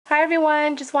Hi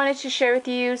everyone, just wanted to share with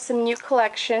you some new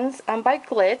collections by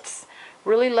Glitz.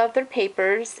 Really love their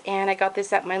papers, and I got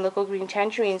this at my local Green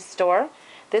Tangerine store.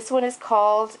 This one is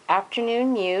called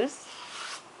Afternoon Muse.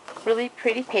 Really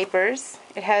pretty papers.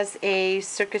 It has a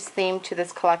circus theme to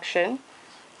this collection.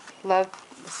 Love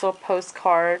this little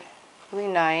postcard.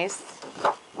 Really nice.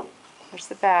 There's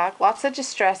the back. Lots of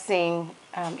distressing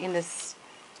in this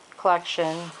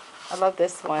collection. I love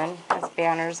this one. It has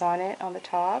banners on it on the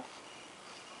top.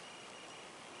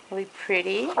 Really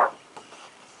pretty.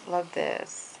 Love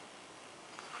this.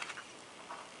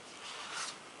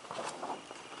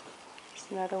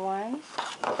 There's another one.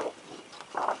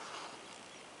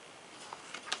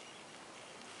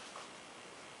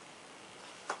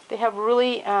 They have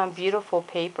really beautiful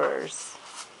papers.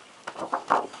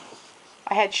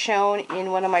 I had shown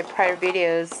in one of my prior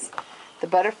videos the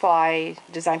butterfly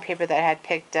design paper that I had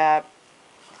picked up,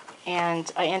 and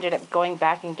I ended up going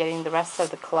back and getting the rest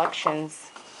of the collections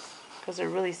because they're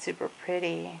really super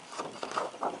pretty.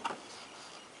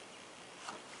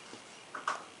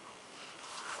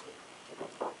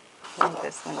 I love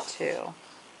this one too.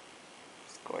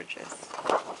 It's gorgeous.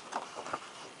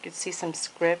 You can see some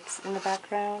scripts in the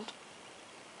background.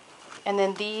 And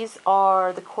then these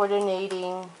are the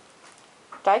coordinating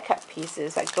die cut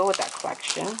pieces that go with that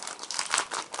collection.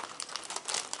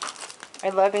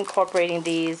 I love incorporating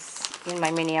these in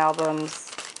my mini albums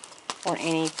or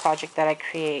any project that I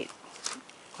create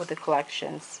with the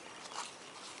collections.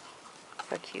 Look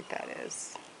how cute that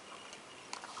is.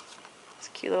 It's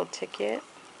a cute little ticket.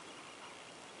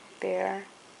 Bear.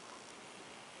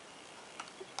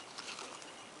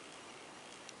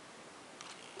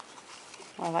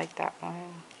 I like that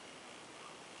one.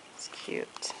 It's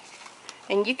cute.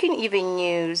 And you can even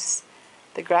use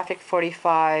the Graphic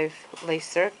 45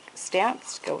 laser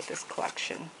stamps to go with this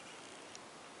collection.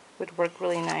 Would work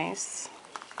really nice.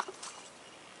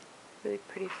 Really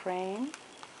pretty frame.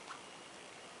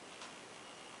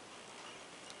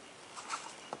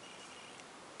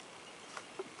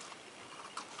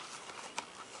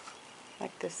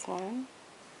 Like this one.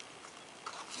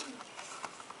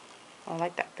 I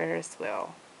like that Ferris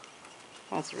wheel.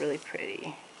 That's really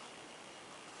pretty.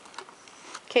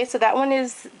 Okay, so that one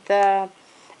is the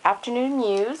Afternoon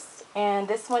Muse, and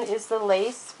this one is the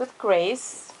Lace with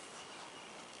Grace.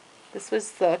 This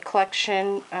was the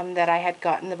collection that I had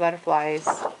gotten, the butterflies.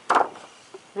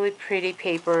 Really pretty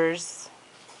papers.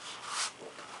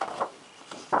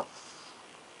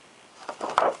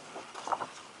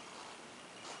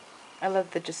 I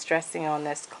love the distressing on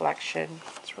this collection.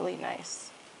 It's really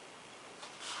nice.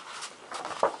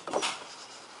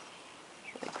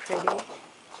 It's really pretty.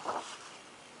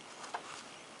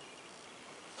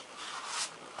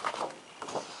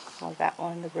 Love that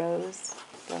one, the rose.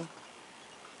 The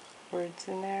words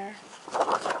in there.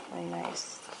 Really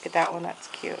nice. Look at that one, that's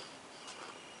cute.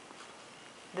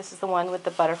 This is the one with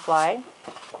the butterfly.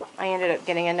 I ended up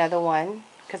getting another one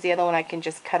because the other one I can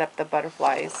just cut up the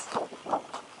butterflies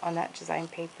on that design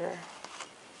paper.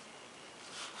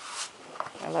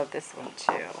 I love this one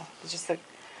too. It's just a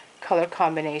color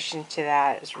combination to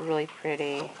that is really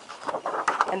pretty.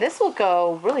 And this will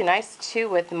go really nice too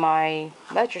with my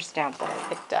ledger stamp that I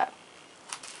picked up.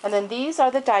 And then these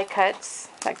are the die cuts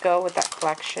that go with that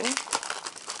collection.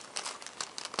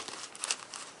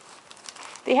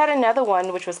 They had another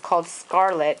one which was called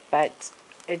Scarlet, but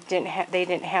they didn't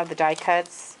have the die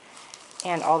cuts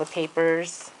and all the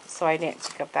papers, so I didn't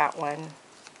pick up that one.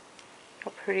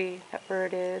 How pretty that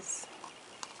bird is.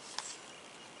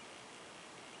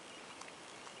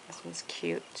 This one's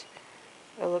cute.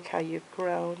 Oh, look how you've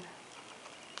grown.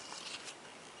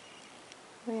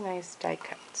 Really nice die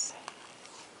cuts.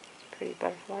 Pretty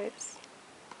butterflies.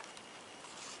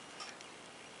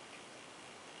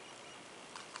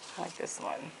 I like this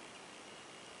one.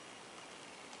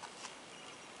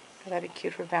 That'd be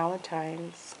cute for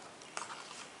Valentine's.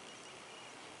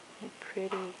 Really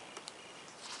pretty.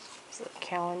 It's a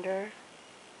calendar.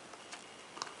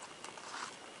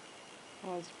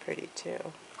 That one's pretty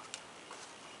too.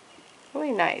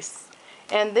 Really nice.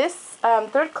 And this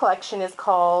third collection is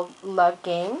called Love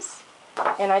Games.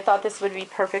 And I thought this would be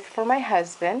perfect for my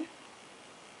husband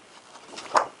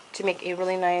to make a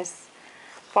really nice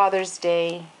Father's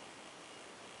Day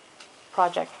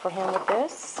project for him with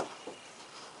this.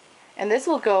 And this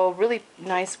will go really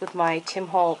nice with my Tim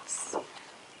Holtz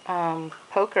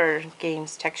poker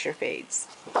games texture fades.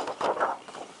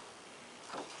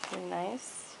 Really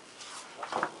nice.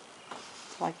 I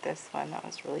like this one. That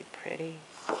was really pretty.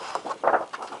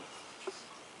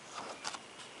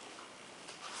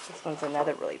 This one's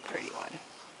another really pretty one.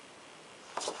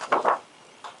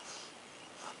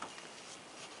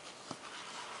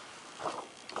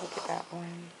 that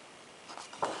one.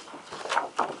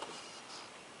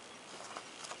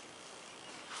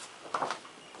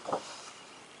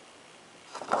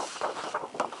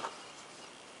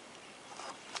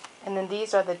 And then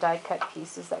these are the die cut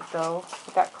pieces that go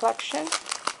with that collection.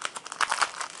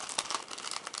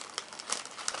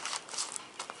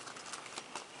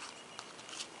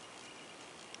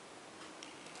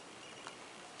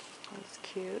 It's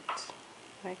cute.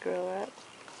 When I grow up.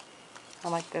 I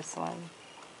like this one.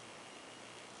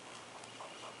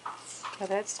 Oh,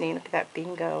 that's neat. Look at that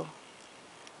bingo.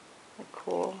 Look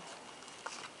cool.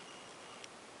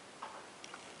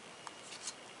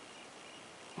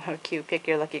 How cute. Pick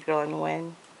your lucky girl and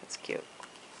win. That's cute.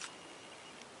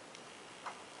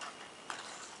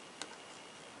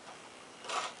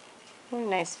 Really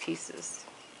nice pieces.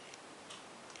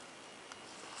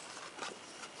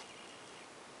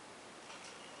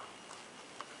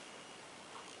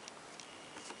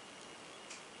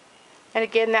 And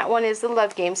again, that one is the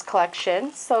Love Games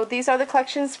collection. So these are the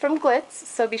collections from Glitz,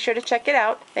 so be sure to check it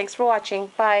out. Thanks for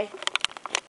watching. Bye.